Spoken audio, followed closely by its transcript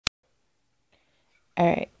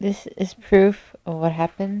Alright, this is proof of what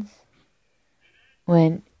happens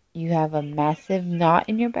when you have a massive knot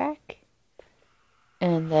in your back.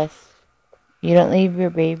 And thus, you don't leave your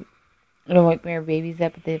baby, you don't wake your babies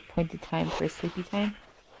up at the appointed time for sleepy time.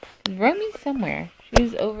 Romey's somewhere.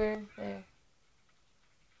 She's over there.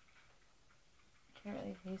 Can't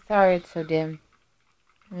really see. Sorry it's so dim.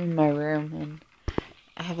 I'm in my room and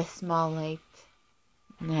I have a small light.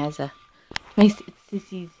 And it has a nice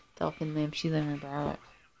Sissy's dolphin lamp. She's letting me borrow it.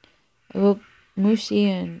 I woke Moosey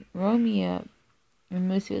and Romey up. And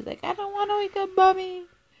Moosey was like, I don't want to wake up, Mommy.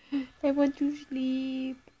 I want to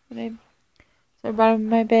sleep. So I brought him in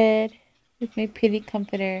my bed with my pretty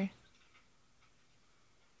comforter.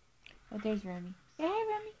 Oh, there's Romey. Say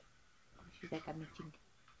hi, Romey. She's like, I'm itching.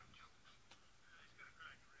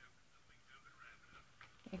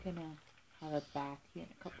 They're gonna have a bath here in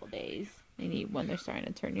a couple days. They need one. They're starting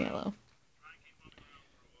to turn yellow.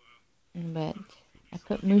 But I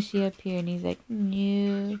put Moosey up here and he's like,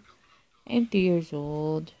 no, I'm 3 years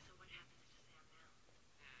old.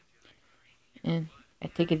 And I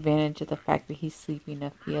take advantage of the fact that he's sleepy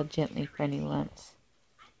enough to feel gently for any lumps.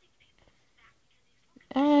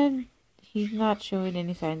 And he's not showing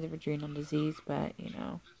any signs of adrenal disease, but, you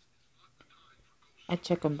know, I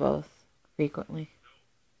check them both frequently.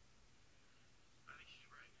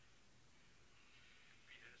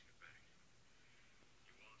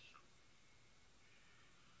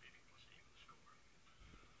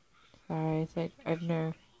 Sorry, it's like, I've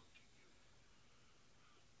never...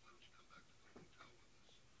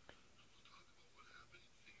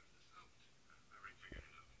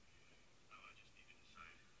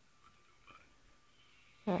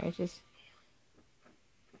 Sorry,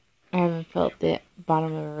 I haven't felt the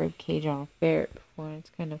bottom of a rib cage on a ferret before, and it's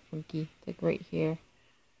kind of funky. It's like right here.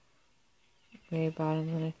 Very bottom,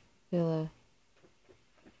 and I feel a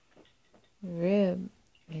rib,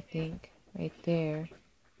 I think, right there.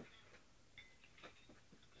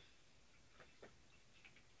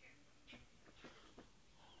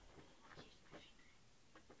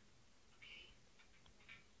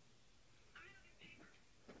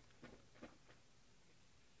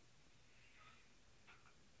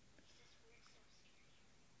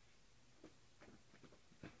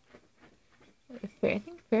 I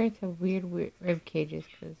think ferrets have weird rib cages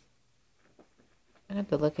because I have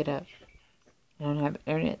to look it up. I don't have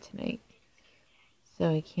internet tonight,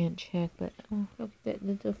 so I can't check. But oh, look at that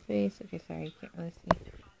little face. Okay, sorry, you can't really see.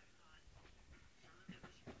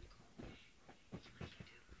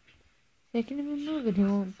 I can even move it. He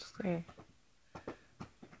won't stare.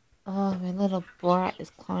 Oh, my little brat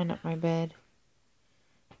is clawing up my bed.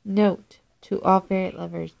 Note to all ferret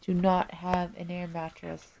lovers: do not have an air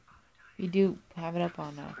mattress. You do have it up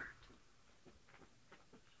on now.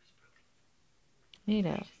 You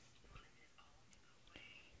know,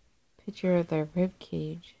 picture of their rib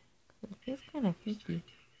cage. It feels kind of freaky.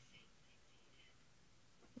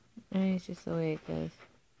 And it's just the way it goes.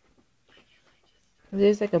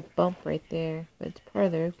 There's like a bump right there, but it's part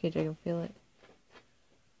of the rib cage. I can feel it.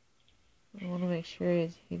 I want to make sure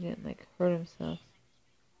he didn't like hurt himself.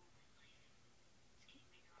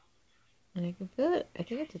 And I can feel it. I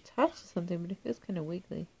think it's attached to something, but it feels kind of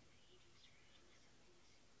wiggly.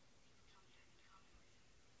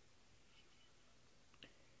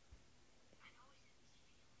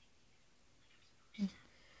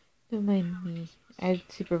 Don't mind me. I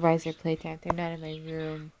supervise their playtime. They're not in my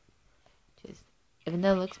room. Just even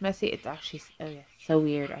though it looks messy, it's actually so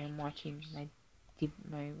weird. I am watching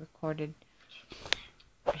my recorded.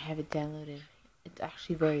 I have it downloaded. It's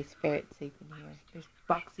actually very ferret safe in here. There's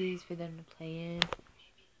boxes for them to play in,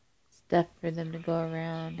 stuff for them to go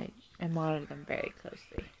around. I monitor them very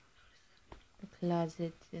closely. The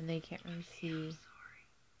closet, and they can't really see.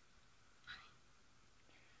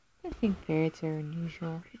 I think ferrets are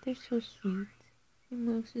unusual, but they're so sweet. And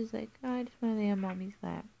Moose is like, oh, I just want to lay on Mommy's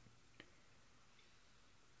lap.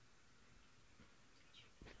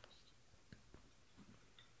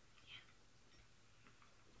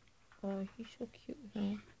 Oh, he's so cute, huh?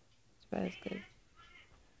 It's about as good.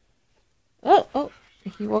 Oh!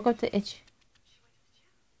 He woke up to itch.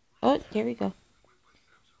 Oh, there we go.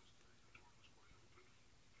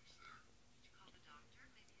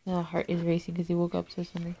 The heart is racing because he woke up so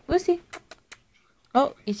suddenly. Lucy!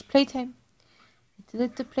 Oh, it's playtime. It's a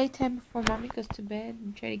little playtime before Mommy goes to bed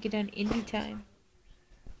and try to get on indie time.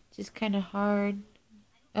 Just kind of hard.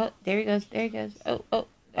 Oh, there he goes. Oh,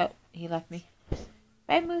 he left me.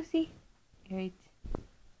 Bye, Moosey. Alright.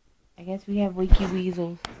 I guess we have wakey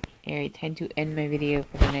weasels. Alright, time to end my video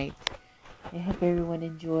for the night. I hope everyone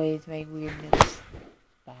enjoys my weirdness.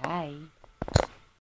 Bye.